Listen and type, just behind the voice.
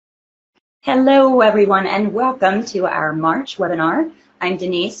Hello, everyone, and welcome to our March webinar. I'm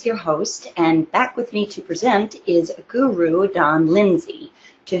Denise, your host, and back with me to present is Guru Don Lindsey,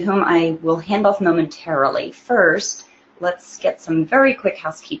 to whom I will hand off momentarily. First, let's get some very quick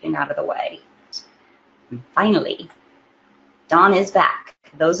housekeeping out of the way. And finally, Don is back.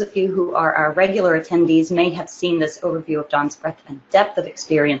 Those of you who are our regular attendees may have seen this overview of Don's breadth and depth of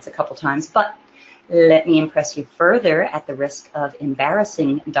experience a couple times, but let me impress you further at the risk of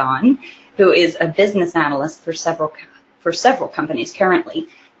embarrassing Don, who is a business analyst for several companies currently.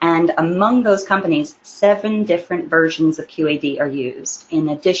 And among those companies, 7 different versions of QAD are used. In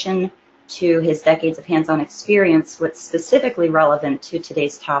addition to his decades of hands-on experience, what's specifically relevant to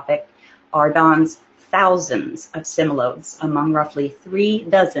today's topic are Don's thousands of sim loads among roughly 3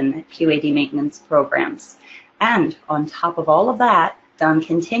 dozen QAD maintenance programs. And on top of all of that, Don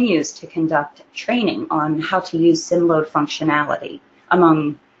continues to conduct training on how to use sim load functionality,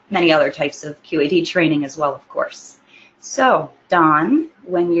 among many other types of QAD training as well, of course. So, Don,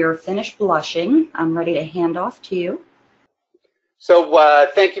 when you're finished blushing, I'm ready to hand off to you. So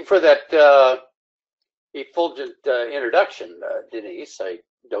thank you for that effulgent introduction, Denise. I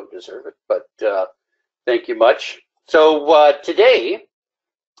don't deserve it, but thank you much. So today,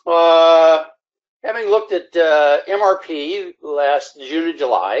 having looked at MRP last June and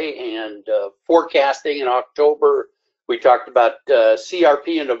July and forecasting in October, we talked about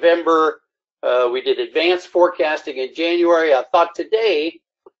CRP in November. We did advanced forecasting in January. I thought today,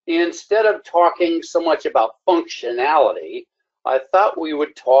 instead of talking so much about functionality, I thought we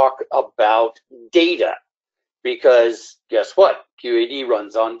would talk about data, because guess what? QAD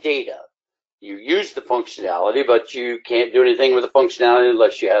runs on data. You use the functionality, but you can't do anything with the functionality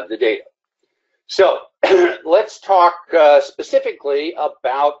unless you have the data. So let's talk specifically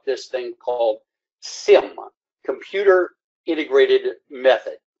about this thing called CIM, Computer Integrated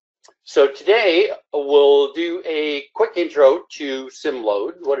Method. So today we'll do a quick intro to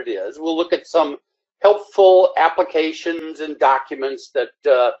SimLoad, what it is. We'll look at some helpful applications and documents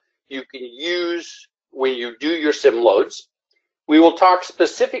that you can use when you do your SimLoads. We will talk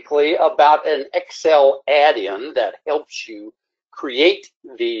specifically about an Excel add-in that helps you create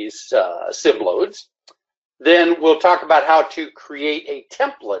these SimLoads. Then we'll talk about how to create a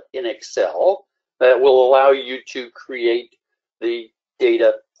template in Excel that will allow you to create the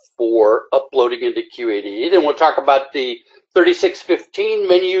data for uploading into QAD. Then we'll talk about the 3615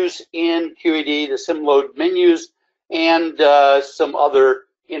 menus in QAD, the SimLoad menus, and some other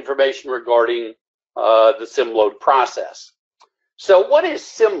information regarding the SimLoad process. So what is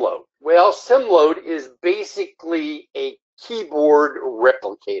SimLoad? Well, SimLoad is basically a keyboard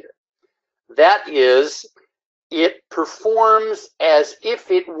replicator. That is, it performs as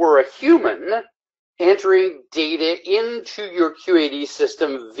if it were a human entering data into your QAD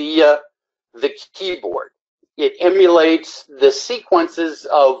system via the keyboard. It emulates the sequences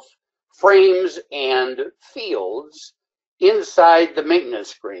of frames and fields inside the maintenance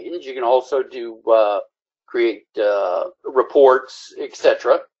screens. You can also do create reports,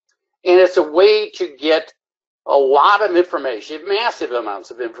 etc. And it's a way to get a lot of information, massive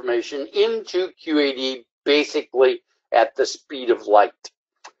amounts of information, into QAD basically at the speed of light.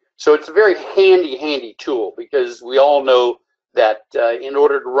 So it's a very handy tool, because we all know that in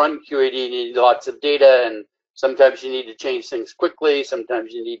order to run QAD, you need lots of data, and sometimes you need to change things quickly,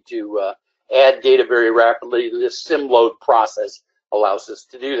 sometimes you need to add data very rapidly. This SimLoad process allows us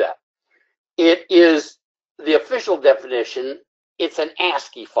to do that. It is the official definition, it's an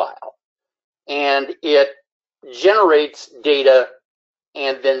ASCII file, and it generates data,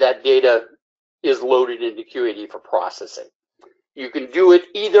 and then that data is loaded into QAD for processing. You can do it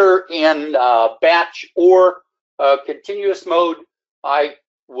either in batch or continuous mode. I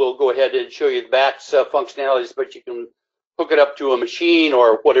will go ahead and show you the batch functionalities, but you can hook it up to a machine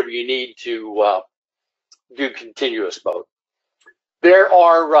or whatever you need to do continuous mode. There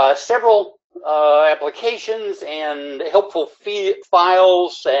are several applications and helpful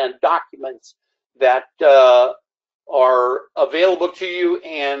files and documents that are available to you,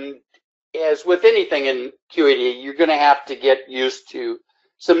 and as with anything in QAD, you're going to have to get used to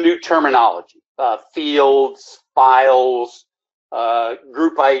some new terminology, fields, files,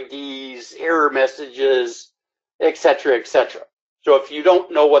 group IDs, error messages, etc., etc. So if you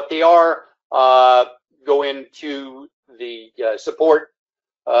don't know what they are, go into the support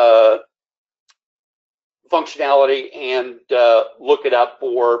functionality and look it up,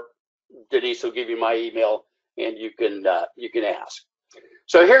 or Denise will give you my email and you can ask.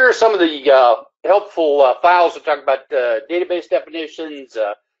 So here are some of the helpful files to talk about database definitions,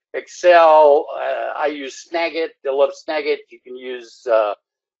 Excel. I use Snagit. I love Snagit. You can use the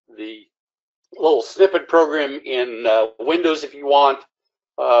little snippet program in Windows if you want,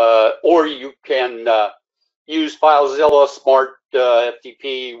 or you can use FileZilla, Smart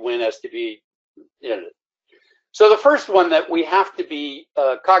FTP, WinSTP. So the first one that we have to be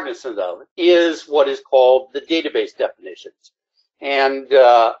cognizant of is what is called the database definitions. And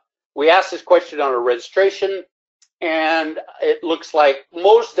we asked this question on our registration, and it looks like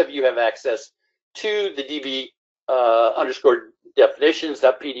most of you have access to the DB underscore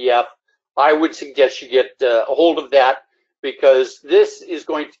definitions.pdf. I would suggest you get a hold of that, because this is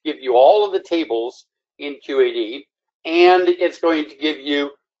going to give you all of the tables in QAD, and it's going to give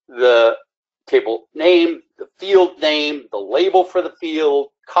you the table name, the field name, the label for the field,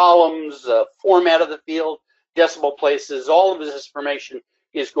 columns, format of the field, decimal places. All of this information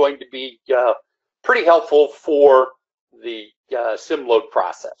is going to be pretty helpful for the sim load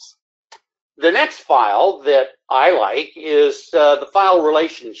process. The next file that I like is the file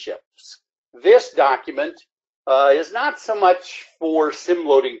relationships. This document is not so much for sim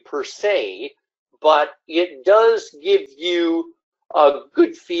loading per se, but it does give you a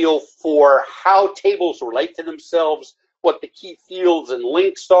good feel for how tables relate to themselves, what the key fields and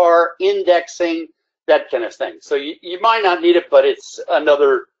links are, indexing, that kind of thing. So you might not need it, but it's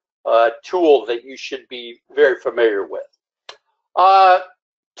another tool that you should be very familiar with.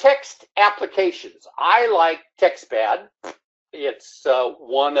 Text applications. I like TEXTPAD. It's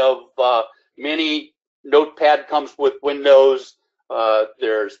one of many. Notepad comes with Windows.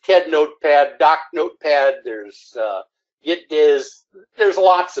 There's TED Notepad, Doc Notepad, there's GitDiz. There's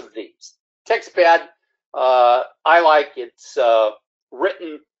lots of these. TEXTPAD, I like. It's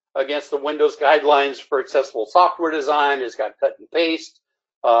written against the Windows guidelines for accessible software design. It's got cut and paste.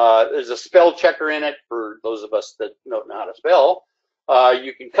 There's a spell checker in it for those of us that don't know how to spell.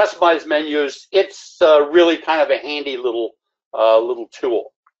 You can customize menus. It's really kind of a handy little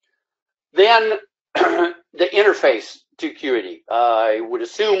tool. Then the interface to QAD. I would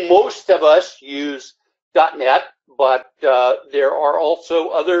assume most of us use .NET, but there are also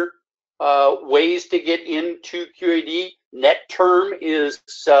other ways to get into QAD. NetTerm is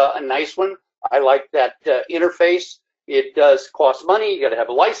a nice one. I like that interface. It does cost money. You got to have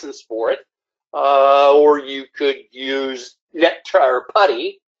a license for it. Or you could use or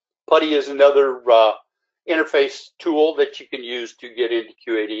PuTTY. PuTTY is another interface tool that you can use to get into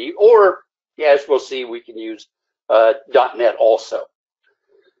QAD. Or, as we'll see, we can use .NET also.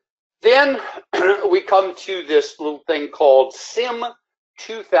 Then we come to this little thing called CIM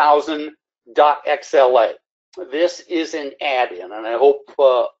 2000.xla. This is an add-in, and I hope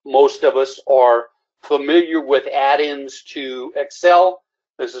most of us are familiar with add-ins to Excel.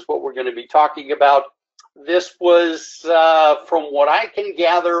 This is what we're going to be talking about. This was, from what I can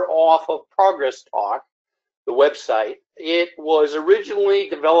gather off of Progress Talk, the website, it was originally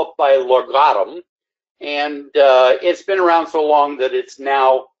developed by Logarithm, and it's been around so long that it's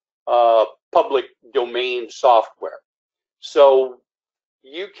now public domain software. So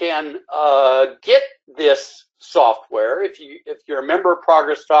you can get this software. If you're a member of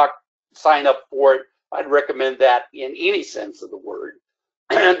Progress Talk, sign up for it. I'd recommend that in any sense of the word,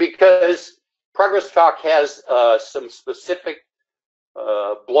 because Progress Talk has some specific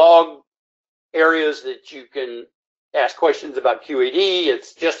blog areas that you can ask questions about QAD.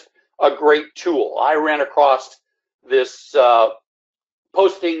 It's just a great tool. I ran across this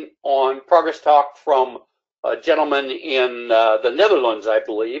posting on Progress Talk from a gentleman in the Netherlands, I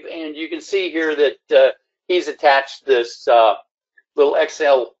believe, and you can see here that he's attached this little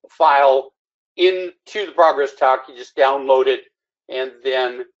Excel file into the Progress Talk. You just download it, and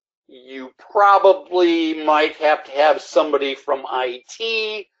then you probably might have to have somebody from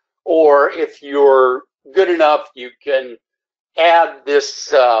IT, or if you're good enough, you can add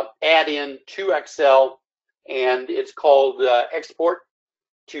this add-in to Excel, and it's called Export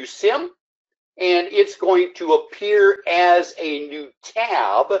to CIM, and it's going to appear as a new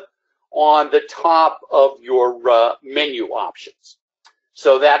tab on the top of your menu options.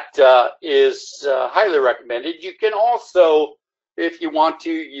 So that is highly recommended. You can also, if you want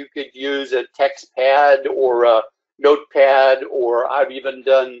to, you could use a TextPad or a Notepad, or I've even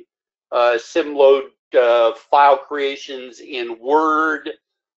done SimLoad file creations in Word.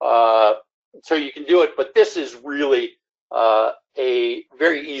 So you can do it, but this is really a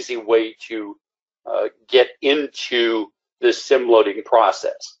very easy way to get into the sim loading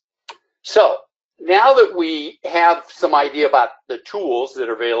process. So now that we have some idea about the tools that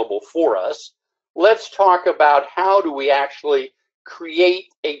are available for us, let's talk about how do we actually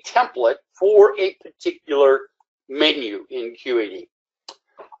create a template for a particular menu in QAD.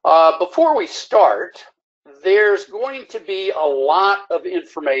 Before we start, there's going to be a lot of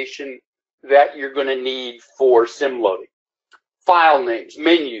information that you're going to need for sim loading. File names,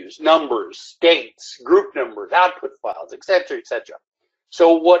 menus, numbers, dates, group numbers, output files, etc., etc.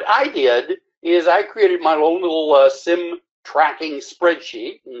 So what I did is I created my own little sim tracking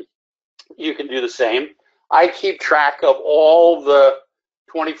spreadsheet, and you can do the same. I keep track of all the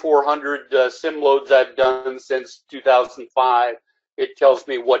 2,400 sim loads I've done since 2005. It tells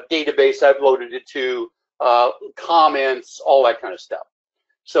me what database I've loaded it to, comments, all that kind of stuff.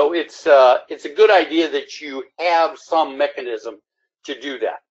 So it's a good idea that you have some mechanism to do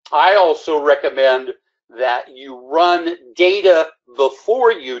that. I also recommend that you run data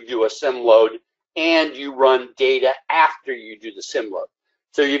before you do a sim load and you run data after you do the sim load.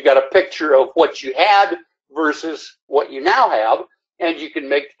 So you've got a picture of what you had versus what you now have, and you can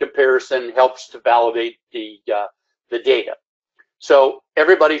make the comparison. Helps to validate the data. So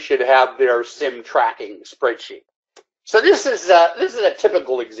everybody should have their sim tracking spreadsheet. So this is a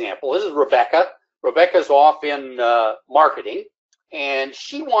typical example. This is Rebecca. Rebecca's off in marketing, and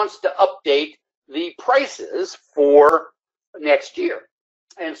she wants to update the prices for next year.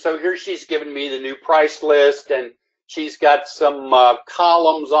 And so here she's given me the new price list, and she's got some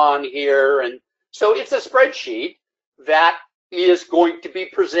columns on here. And so it's a spreadsheet that is going to be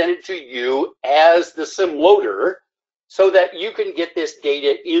presented to you as the sim loader so that you can get this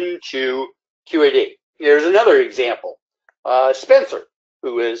data into QAD. Here's another example. Spencer,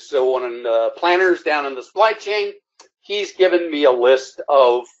 who is one of the planners down in the supply chain, he's given me a list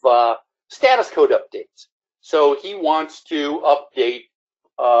of status code updates. So he wants to update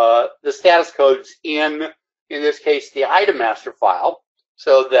the status codes in this case, the item master file,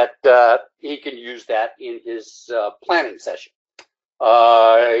 so that he can use that in his planning session.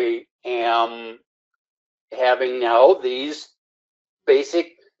 I am having now these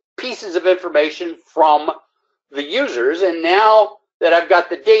basic pieces of information from the users, and now that I've got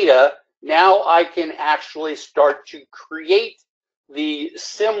the data, now I can actually start to create the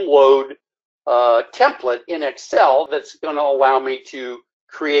sim load template in Excel that's going to allow me to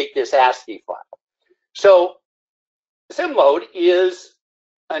create this ASCII file. So sim load is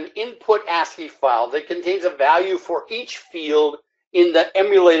an input ASCII file that contains a value for each field in the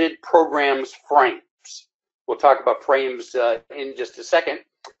emulated program's frames. We'll talk about frames in just a second.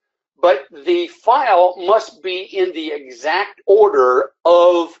 But the file must be in the exact order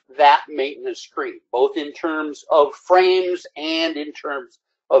of that maintenance screen, both in terms of frames and in terms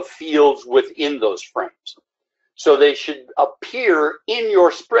of fields within those frames. So they should appear in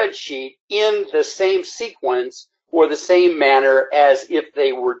your spreadsheet in the same sequence or the same manner as if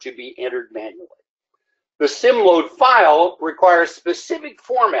they were to be entered manually. The sim load file requires specific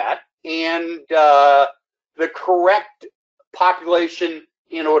format and the correct population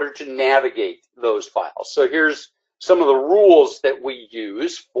in order to navigate those files. So here's some of the rules that we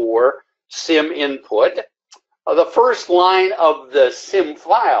use for sim input. The first line of the sim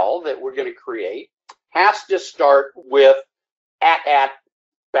file that we're going to create has to start with @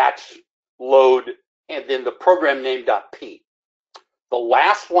 batch load and then the program name.p. The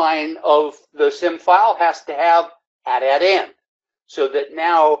last line of the sim file has to have @ end, so that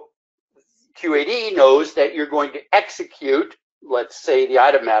now QAD knows that you're going to execute, let's say, the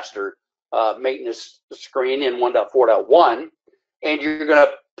item master maintenance screen in 1.4.1, and you're going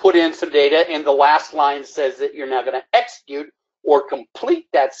to put in some data, and the last line says that you're now going to execute or complete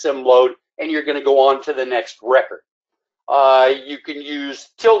that sim load, and you're going to go on to the next record. You can use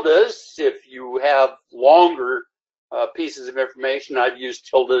tildes if you have longer pieces of information. I've used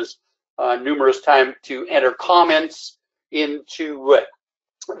tildes numerous times to enter comments into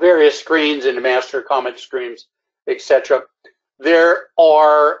various screens, into master comment screens, etc. There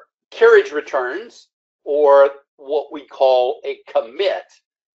are carriage returns, or what we call a commit.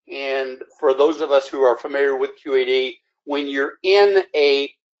 And for those of us who are familiar with QAD, when you're in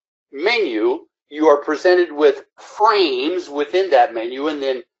a menu, you are presented with frames within that menu and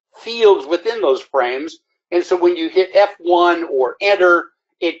then fields within those frames. And so when you hit F1 or enter,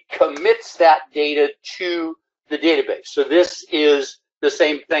 it commits that data to the database. So this is the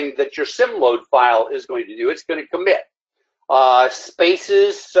same thing that your sim load file is going to do. It's going to commit.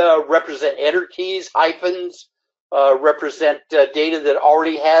 Spaces represent enter keys. Hyphens represent data that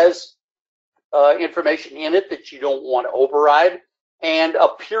already has information in it that you don't want to override. And a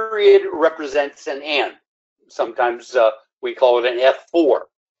period represents an end. Sometimes we call it an F4.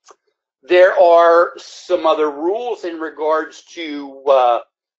 There are some other rules in regards to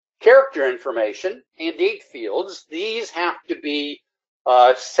character information and date fields. These have to be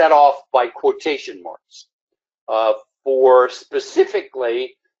set off by quotation marks. For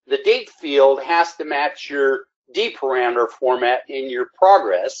specifically, the date field has to match your D parameter format in your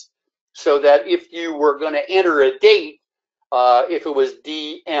progress, so that if you were going to enter a date, if it was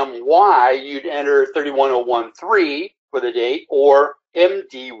DMY, you'd enter 31013 for the date, or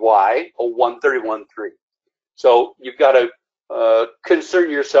MDY, 01313. So you've got to concern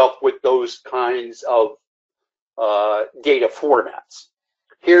yourself with those kinds of data formats.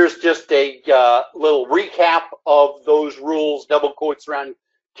 Here's just a little recap of those rules: double quotes around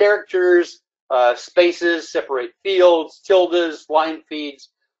characters, spaces, separate fields, tildes, line feeds,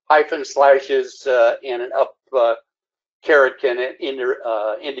 hyphens, slashes, and an up caret can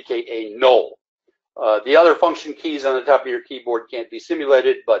indicate a null. The other function keys on the top of your keyboard can't be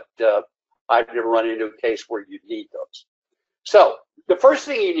simulated, but I've never run into a case where you need those. So the first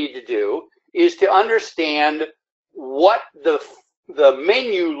thing you need to do is to understand what the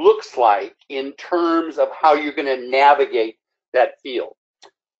menu looks like in terms of how you're going to navigate that field.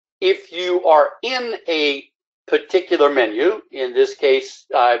 If you are in a particular menu, in this case,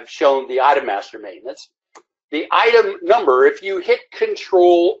 I've shown the item master maintenance, the item number, if you hit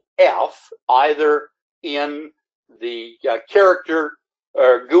Control F, either in the character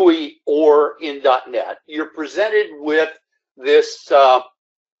GUI or in .NET, you're presented with this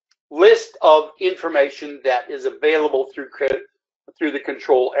list of information that is available through the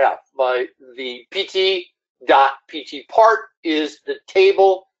Control F. By the pt.pt part is the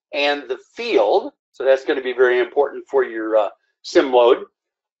table and the field, so that's going to be very important for your sim load.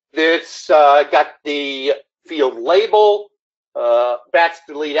 It's got the field label, batch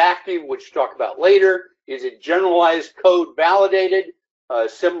delete active, which we'll talk about later. Is it generalized code validated?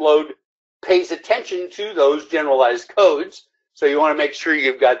 Sim load pays attention to those generalized codes, so you want to make sure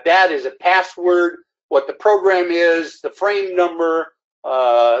you've got that as a password, what the program is, the frame number,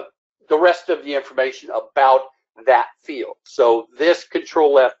 the rest of the information about that field. So this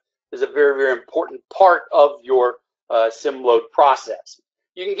Control F is a very, very important part of your sim load process.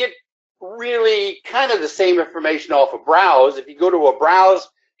 You can get really kind of the same information off of browse. If you go to a browse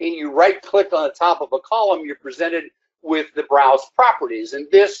and you right click on the top of a column, you're presented with the browse properties, and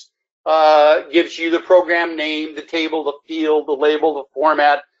this gives you the program name, the table, the field, the label, the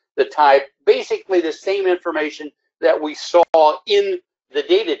format, the type, basically the same information that we saw in the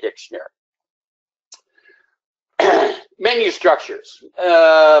data dictionary. Menu structures.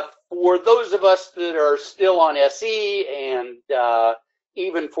 For those of us that are still on SE, and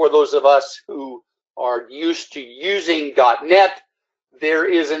even for those of us who are used to using .NET, there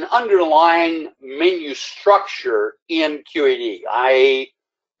is an underlying menu structure in QAD. I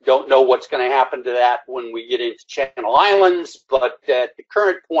don't know what's going to happen to that when we get into Channel Islands, but at the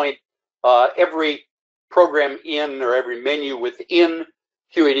current point, every program in or every menu within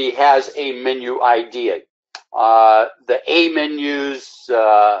QAD has a menu ID. The A menus,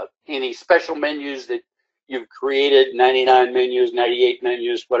 any special menus that you've created, 99 menus, 98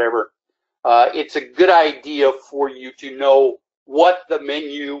 menus, whatever, it's a good idea for you to know what the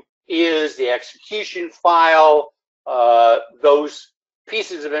menu is, the execution file, those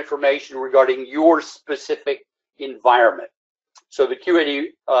pieces of information regarding your specific environment. So the QAD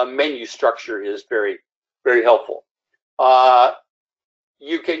menu structure is very, very helpful.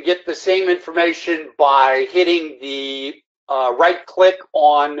 You can get the same information by hitting the right click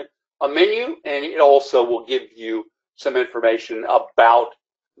on a menu, and it also will give you some information about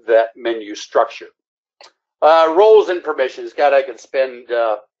that menu structure. Roles and permissions. God, I could spend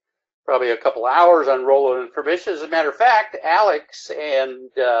probably a couple hours on role and permissions. As a matter of fact, Alex and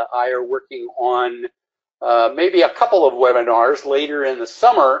I are working on maybe a couple of webinars later in the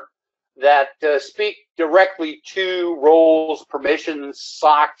summer that speak directly to roles, permissions,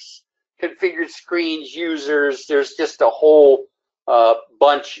 socks, configured screens, users. There's just a whole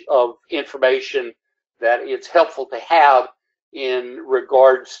bunch of information that it's helpful to have in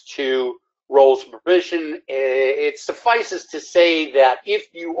regards to roles and permission. It suffices to say that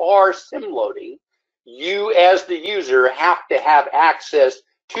if you are sim loading, you as the user have to have access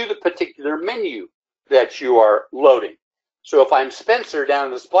to the particular menu that you are loading. So if I'm Spencer down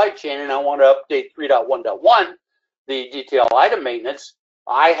in the supply chain and I want to update 3.1.1, the detail item maintenance,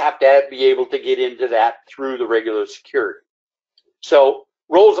 I have to be able to get into that through the regular security. So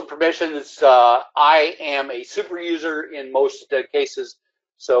roles and permissions, I am a super user in most cases,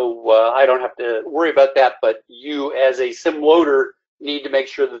 so I don't have to worry about that, but you as a sim loader need to make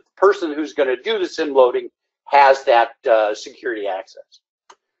sure that the person who's going to do the sim loading has that security access.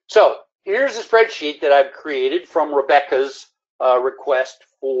 So here's a spreadsheet that I've created from Rebecca's request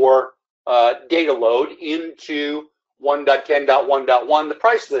for data load into 1.10.1.1, the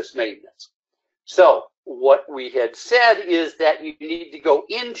price list maintenance. So what we had said is that you need to go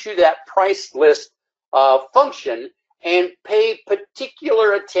into that price list function and pay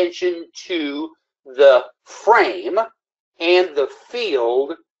particular attention to the frame and the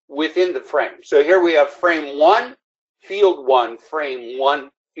field within the frame. So here we have frame 1, field 1, frame 1,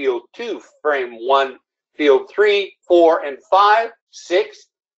 field 2, frame 1, field 3, 4, and 5, 6.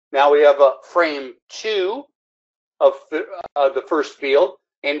 Now we have a frame 2 of the first field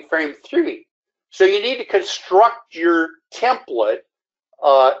and frame 3. So you need to construct your template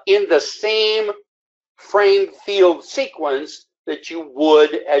in the same frame field sequence that you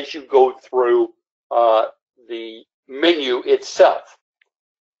would as you go through the menu itself.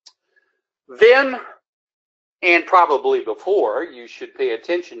 Then, and probably before, you should pay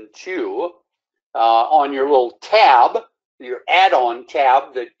attention to on your little tab, your add-on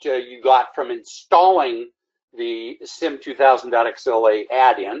tab that you got from installing the CIM 2000.xla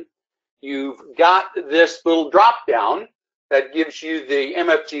add-in. You've got this little drop-down that gives you the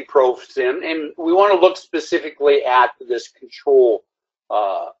MFG Pro CIM, and we want to look specifically at this control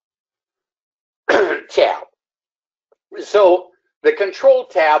tab. So the control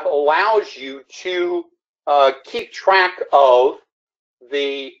tab allows you to keep track of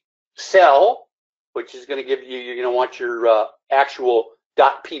the cell, which is going to give you, you're going to want your actual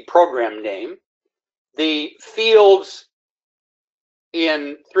 .p program name. The fields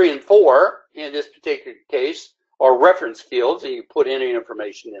in 3 and 4, in this particular case, are reference fields, and you put any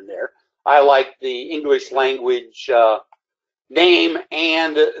information in there. I like the English language name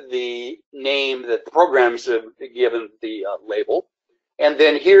and the name that the programs have given the label. And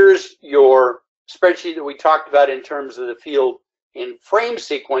then here's your spreadsheet that we talked about in terms of the field in frame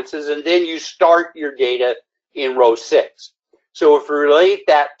sequences, and then you start your data in row 6. So if we relate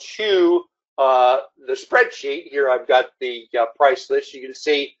that to the spreadsheet, here I've got the price list. You can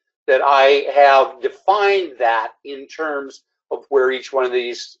see that I have defined that in terms of where each one of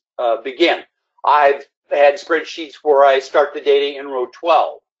these begin. I've had spreadsheets where I start the data in row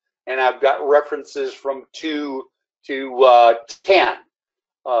 12, and I've got references from 2 to 10.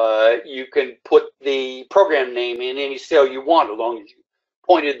 You can put the program name in any cell you want, as long as you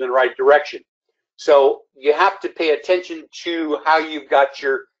point it in the right direction. So you have to pay attention to how you've got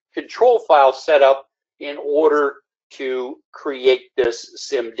your control file set up in order to create this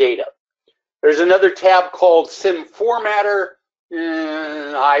CIM data. There's another tab called CIM Formatter.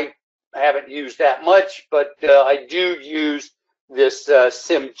 I haven't used that much, but I do use this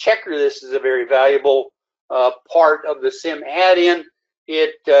CIM Checker. This is a very valuable part of the CIM add-in.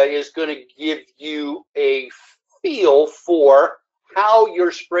 It is going to give you a feel for how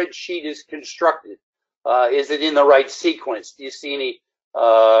your spreadsheet is constructed. Is it in the right sequence? Do you see any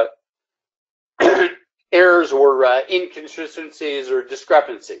errors or inconsistencies or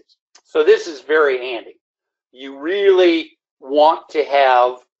discrepancies? So this is very handy. You really want to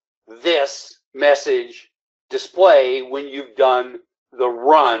have this message display when you've done the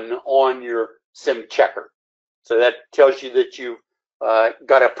run on your CIM checker. So that tells you that you've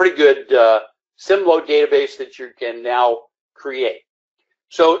got a pretty good CIM load database that you can now create.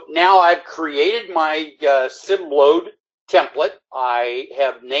 So now I've created my CIM load template. I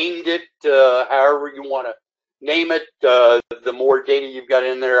have named it however you want to name it. The more data you've got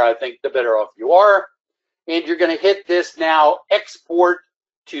in there, I think the better off you are. And you're going to hit this now, export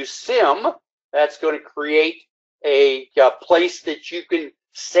to CIM. That's going to create a place that you can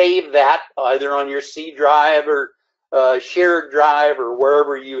save that either on your C drive or shared drive or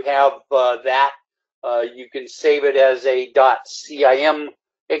wherever you have that. You can save it as a .CIM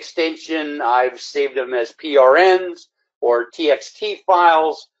extension. I've saved them as PRNs or TXT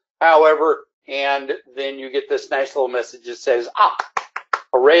files, however, and then you get this nice little message that says,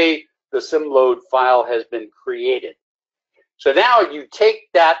 hooray, the CIM load file has been created. So now you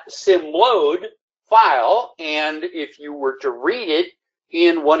take that CIM load file, and if you were to read it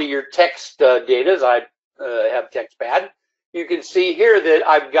in one of your text data, I have TEXTPAD, you can see here that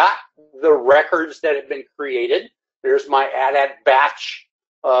I've got the records that have been created. There's my add-at batch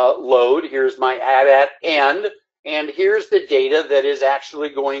load. Here's my add-at end. And here's the data that is actually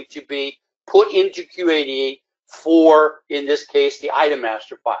going to be put into QAD for, in this case, the item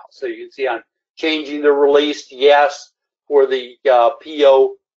master file. So you can see I'm changing the released yes for the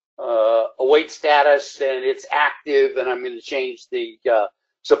PO await status, and it's active, and I'm going to change the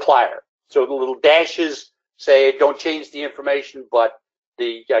supplier. So the little dashes say don't change the information, but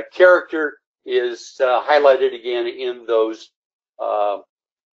the character is highlighted again in those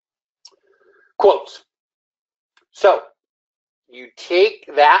quotes. So you take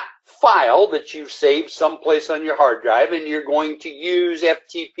that file that you've saved someplace on your hard drive, and you're going to use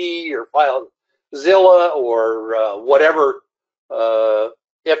FTP or FileZilla or whatever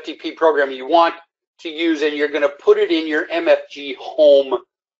FTP program you want to use, and you're going to put it in your MFG home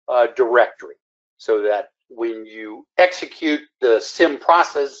directory, so that when you execute the CIM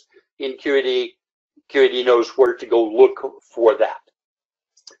process in QAD, QAD knows where to go look for that.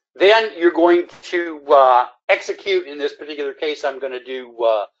 Then you're going to execute. In this particular case, I'm going to do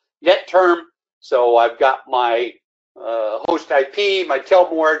net term. So I've got my host IP, my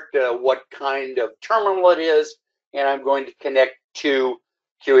telmort, what kind of terminal it is, and I'm going to connect to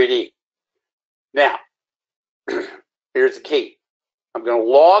QAD. Now, here's the key. I'm going to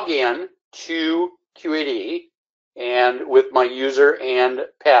log in to QAD and with my user and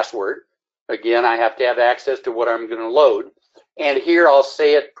password. Again, I have to have access to what I'm going to load. And here I'll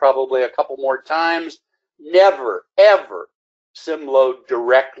say it probably a couple more times. Never, ever sim load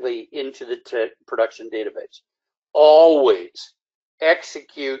directly into the production database. Always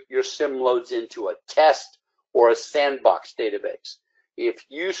execute your sim loads into a test or a sandbox database. If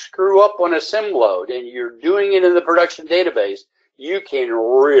you screw up on a sim load and you're doing it in the production database, you can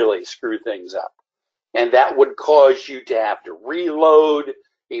really screw things up. And that would cause you to have to reload.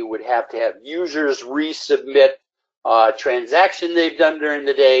 You would have to have users resubmit a transaction they've done during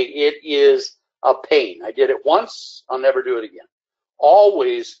the day. It is a pain. I did it once. I'll never do it again.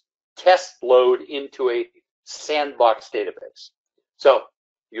 Always test load into a sandbox database. So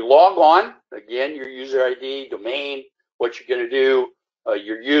you log on, again, your user ID, domain, what you're going to do,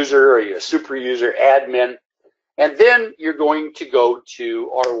 your user or your super user admin, and then you're going to go to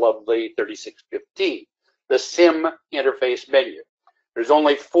our lovely 3615, the CIM interface menu. There's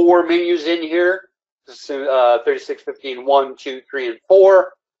only 4 menus in here, 3615, 1, 2, 3, and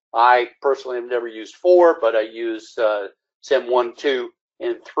 4. I personally have never used 4, but I use CIM 1, 2,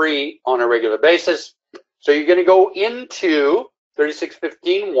 and 3 on a regular basis. So you're going to go into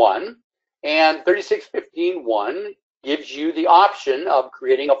 3615.1, and 3615.1 gives you the option of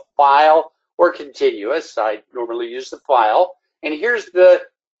creating a file or continuous. I normally use the file. And here's the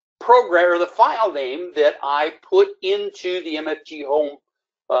program or the file name that I put into the MFG home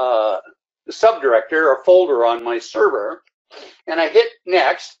subdirector or folder on my server. And I hit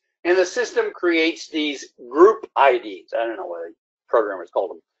next, and the system creates these group IDs. I don't know what programmers call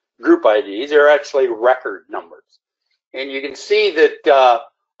them. Group IDs. They're actually record numbers. And you can see that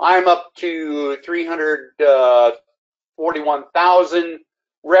I'm up to 341,000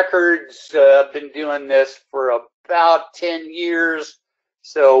 records. I've been doing this for about 10 years.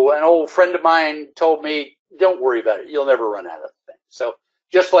 So an old friend of mine told me, don't worry about it. You'll never run out of things. So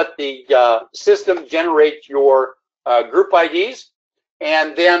just let the system generate your group IDs,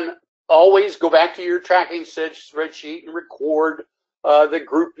 and then always go back to your tracking spreadsheet and record the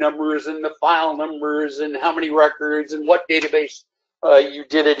group numbers and the file numbers and how many records and what database you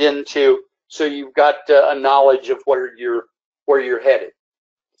did it into, so you've got a knowledge of where you're headed.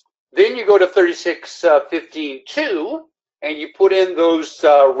 Then you go to 3615.2 and you put in those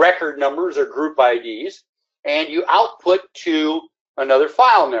record numbers or group IDs, and you output to another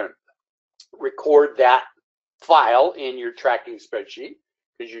file name. Record that file in your tracking spreadsheet,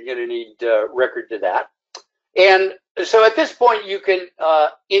 because you're going to need record to that. And so at this point, you can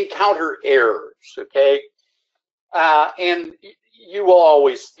encounter errors, okay? And you will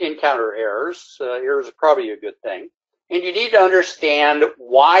always encounter errors. Errors are probably a good thing. And you need to understand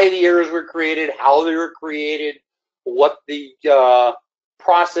why the errors were created, how they were created, what the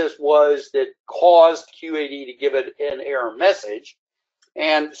process was that caused QAD to give it an error message.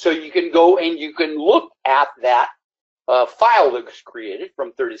 And so you can go and you can look at that file that was created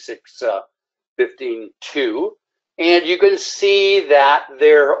from 3615.2, and you can see that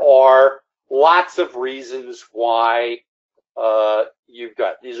there are lots of reasons why you've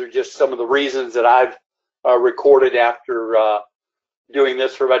got. These are just some of the reasons that I've recorded after doing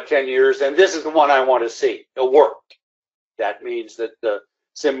this for about 10 years, and this is the one I want to see. It worked. That means that the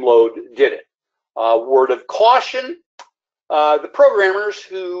sim load did it. Word of caution, the programmers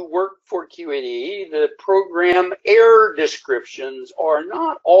who work for QAD, the program error descriptions are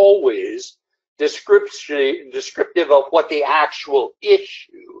not always descriptive of what the actual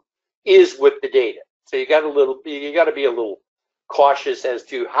issue is with the data. So you got to be a little cautious as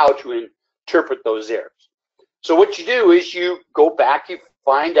to how to interpret those errors. So what you do is you go back, you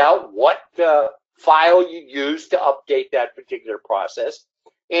find out what file you use to update that particular process,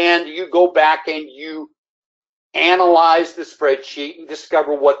 and you go back and you analyze the spreadsheet and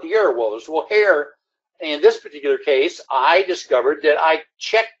discover what the error was. Well, here, in this particular case, I discovered that I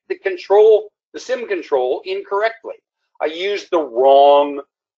checked the SIM control incorrectly. I used the wrong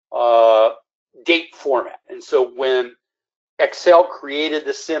date format. And so when Excel created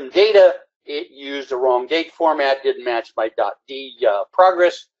the SIM data, it used the wrong date format, didn't match my .d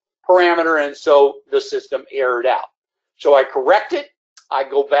progress. parameter, and so the system errored out. So I correct it, I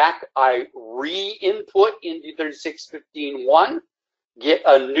go back, I re-input into 3615.1, get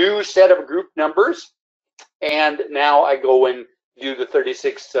a new set of group numbers, and now I go and do the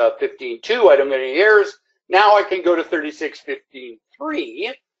 3615.2. I don't get any errors. Now I can go to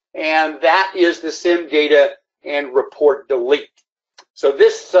 3615.3, and that is the CIM data and report delete. So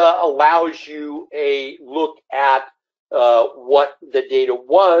this allows you a look at what the data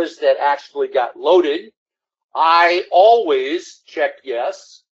was that actually got loaded. I always check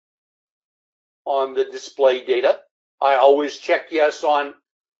yes on the display data. I always check yes on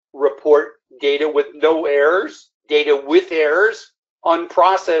report data with no errors, data with errors,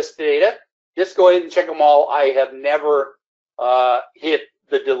 unprocessed data. Just go ahead and check them all. I have never hit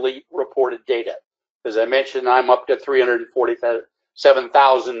the delete reported data. As I mentioned, I'm up to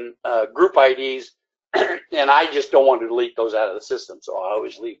 347,000 group IDs, and I just don't want to delete those out of the system, so I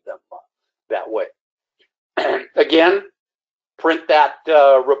always leave them that way. Again, print that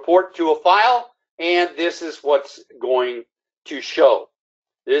report to a file, and this is what's going to show.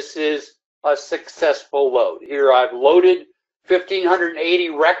 This is a successful load. Here I've loaded 1,580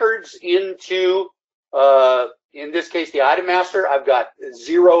 records into, in this case, the item master. I've got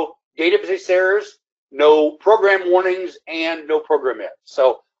 0 database errors, no program warnings, and no program errors.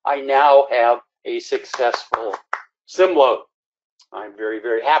 So I now have a successful CIM load. I'm very,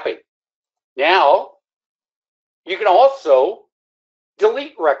 very happy. Now, you can also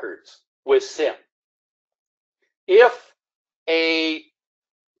delete records with CIM. If a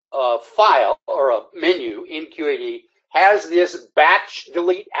file or a menu in QAD has this batch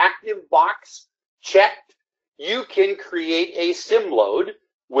delete active box checked, you can create a CIM load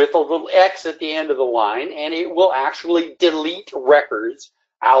with a little X at the end of the line, and it will actually delete records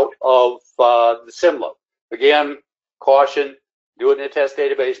out of the CIM load. Again, caution, do it in a test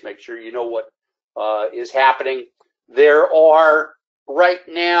database, make sure you know what is happening. There are right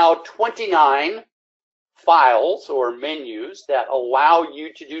now 29 files or menus that allow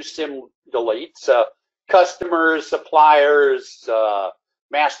you to do CIM deletes, customers, suppliers,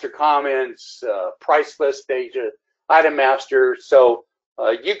 master comments, price list data, item master. So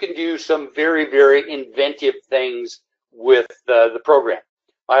you can do some very, very inventive things with the program.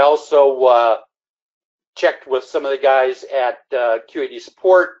 I also checked with some of the guys at QAD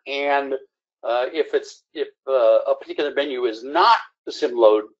support, and if a particular menu is not the CIM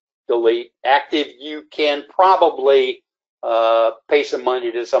load delete active, you can probably pay some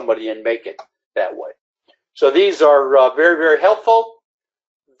money to somebody and make it that way. So these are very, very helpful.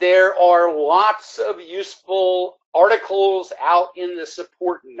 There are lots of useful articles out in the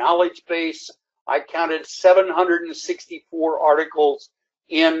support knowledge base. I counted 764 articles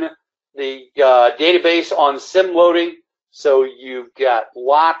in the database on CIM loading. So you've got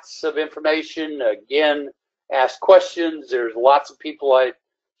lots of information. Again, ask questions. There's lots of people I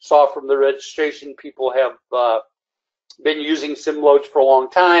saw from the registration. People have been using CIM loads for a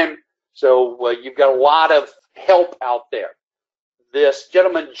long time. So you've got a lot of help out there. This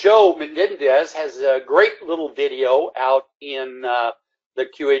gentleman, Joe Menendez, has a great little video out in the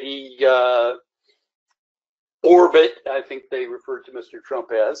QAD orbit, I think they refer to Mr.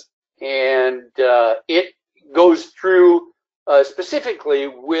 Trump as, and it goes through specifically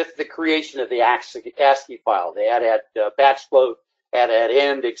with the creation of the ASCII file, the add batch float, add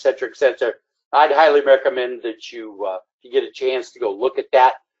end, etc., etc. I'd highly recommend that you get a chance to go look at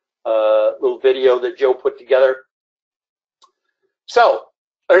that little video that Joe put together. So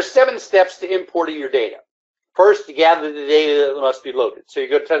there's 7 steps to importing your data. First, you gather the data that must be loaded. So you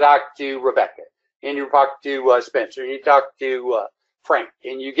go to talk to Rebecca, and you talk to Spencer, and you talk to Frank,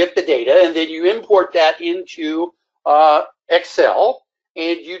 and you get the data, and then you import that into Excel,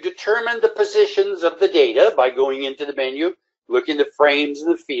 and you determine the positions of the data by going into the menu, look into frames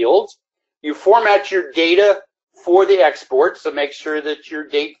and the fields. You format your data for the export, so make sure that your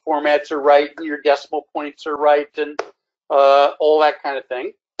date formats are right, and your decimal points are right, and all that kind of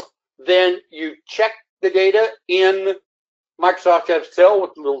thing. Then you check the data in Microsoft Excel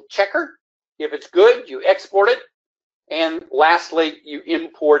with a little checker. If it's good, you export it. And lastly, you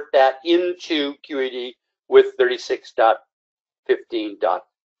import that into QAD with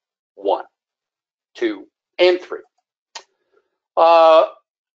 36.15.1, 2, and 3.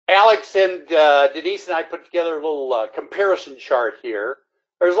 Alex and Denise and I put together a little comparison chart here.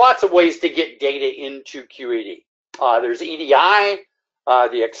 There's lots of ways to get data into QAD. There's EDI,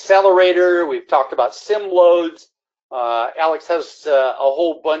 the accelerator. We've talked about CIM loads. Alex has a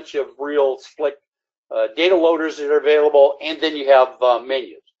whole bunch of real slick data loaders that are available, and then you have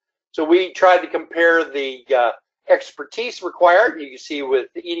menus. So we tried to compare the expertise required. You can see with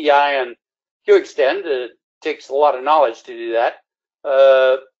the EDI and QExtend, it takes a lot of knowledge to do that.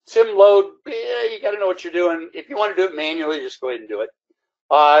 Sim load, you got to know what you're doing. If you want to do it manually, just go ahead and do it.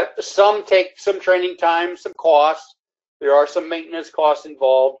 Some take some training time, some costs. There are some maintenance costs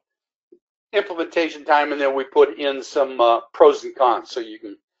involved, implementation time, and then we put in some pros and cons so you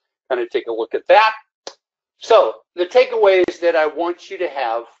can kind of take a look at that. So the takeaways that I want you to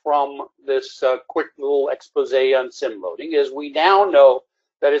have from this quick little expose on sim loading is we now know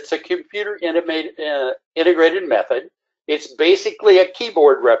that it's a computer integrated method. It's basically a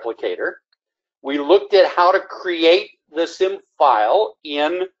keyboard replicator. We looked at how to create the sim file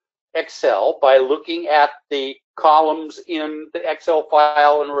in Excel by looking at the columns in the Excel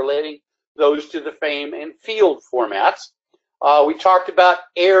file and relating those to the FAME and field formats. We talked about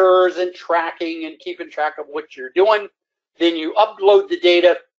errors and tracking and keeping track of what you're doing. Then you upload the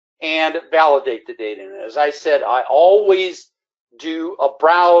data and validate the data. And as I said, I always do a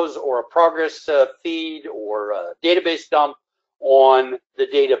browse or a progress feed or a database dump on the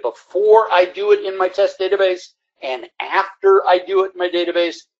data before I do it in my test database and after I do it in my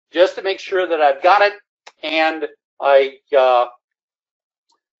database, just to make sure that I've got it and I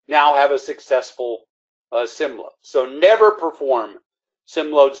now have a successful sim load. So never perform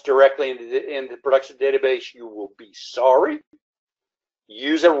sim loads directly in the production database. You will be sorry.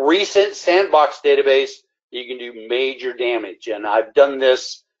 Use a recent sandbox database. You can do major damage, and I've done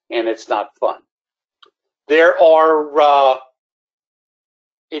this, and it's not fun. There are,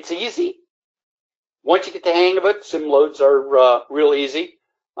 it's easy. Once you get the hang of it, sim loads are real easy.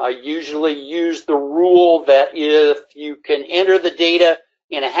 I usually use the rule that if you can enter the data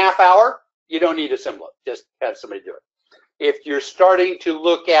in a half hour, you don't need a sim load. Just have somebody do it. If you're starting to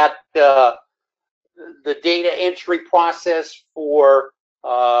look at the data entry process for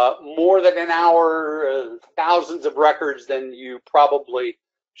more than an hour, thousands of records, then you probably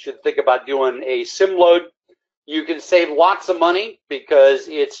should think about doing a sim load. You can save lots of money because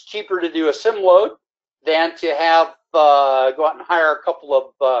it's cheaper to do a sim load than to have go out and hire a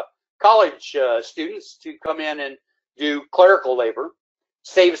couple of college students to come in and do clerical labor.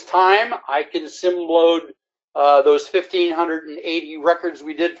 Saves time. I can sim load those 1,580 records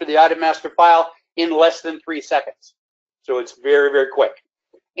we did for the item master file in less than 3 seconds. So it's very, very quick.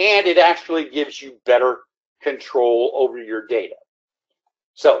 And it actually gives you better control over your data.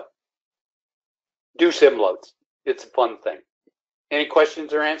 So do sim loads. It's a fun thing. Any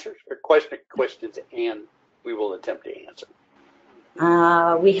questions or answers? Or questions, and we will attempt to answer.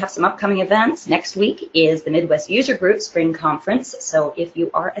 We have some upcoming events. Next week is the Midwest User Group Spring Conference. So if you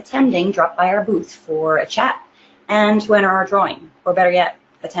are attending, drop by our booth for a chat and to enter our drawing, or better yet,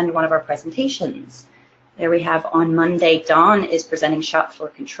 attend one of our presentations. There we have on Monday, Dawn is presenting Shop Floor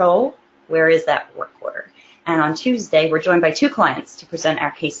Control. Where is that work order? And on Tuesday, we're joined by 2 clients to present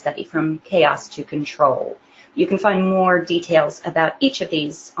our case study from chaos to control. You can find more details about each of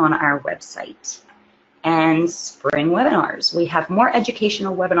these on our website. And spring webinars. We have more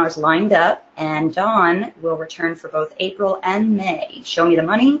educational webinars lined up, and Dawn will return for both April and May. Show Me the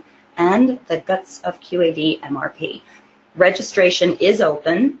Money and The Guts of QAD MRP. Registration is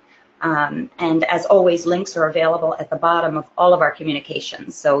open, and as always, links are available at the bottom of all of our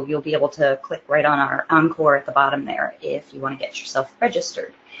communications. So you'll be able to click right on our Encore at the bottom there if you want to get yourself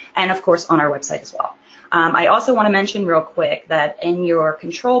registered. And of course, on our website as well. I also want to mention real quick that in your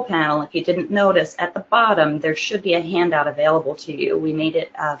control panel, if you didn't notice, at the bottom, there should be a handout available to you. We made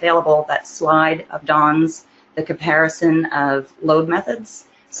it available, that slide of Dawn's, the comparison of load methods.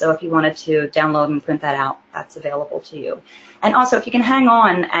 So if you wanted to download and print that out, that's available to you. And also, if you can hang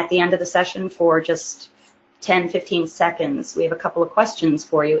on at the end of the session for just 10, 15 seconds, we have a couple of questions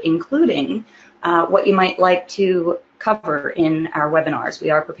for you, including what you might like to cover in our webinars.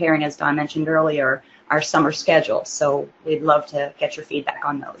 We are preparing, as Dawn mentioned earlier, our summer schedule, so we'd love to get your feedback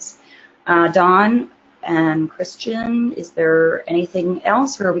on those. Dawn and Christian, is there anything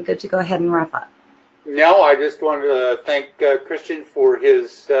else, or are we good to go ahead and wrap up? No, I just wanted to thank Christian for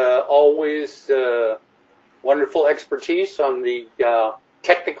his always wonderful expertise on the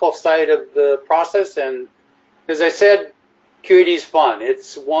technical side of the process. And as I said, QAD is fun.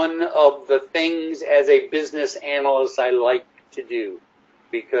 It's one of the things as a business analyst I like to do,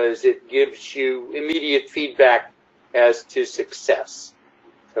 because it gives you immediate feedback as to success.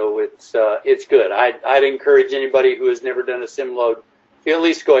 So it's good. I'd encourage anybody who has never done a sim load to at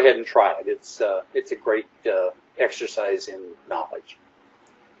least go ahead and try it. It's a great exercise in knowledge.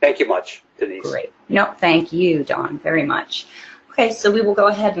 Thank you much, Denise. Great. No, thank you, Dawn, very much. Okay, so we will go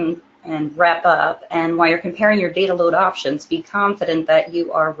ahead and wrap up. And while you're comparing your data load options, be confident that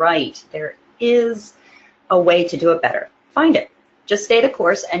you are right. There is a way to do it better. Find it. Just stay the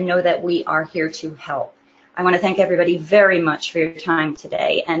course and know that we are here to help. I want to thank everybody very much for your time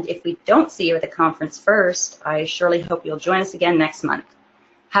today. And if we don't see you at the conference first, I surely hope you'll join us again next month.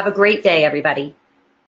 Have a great day, everybody.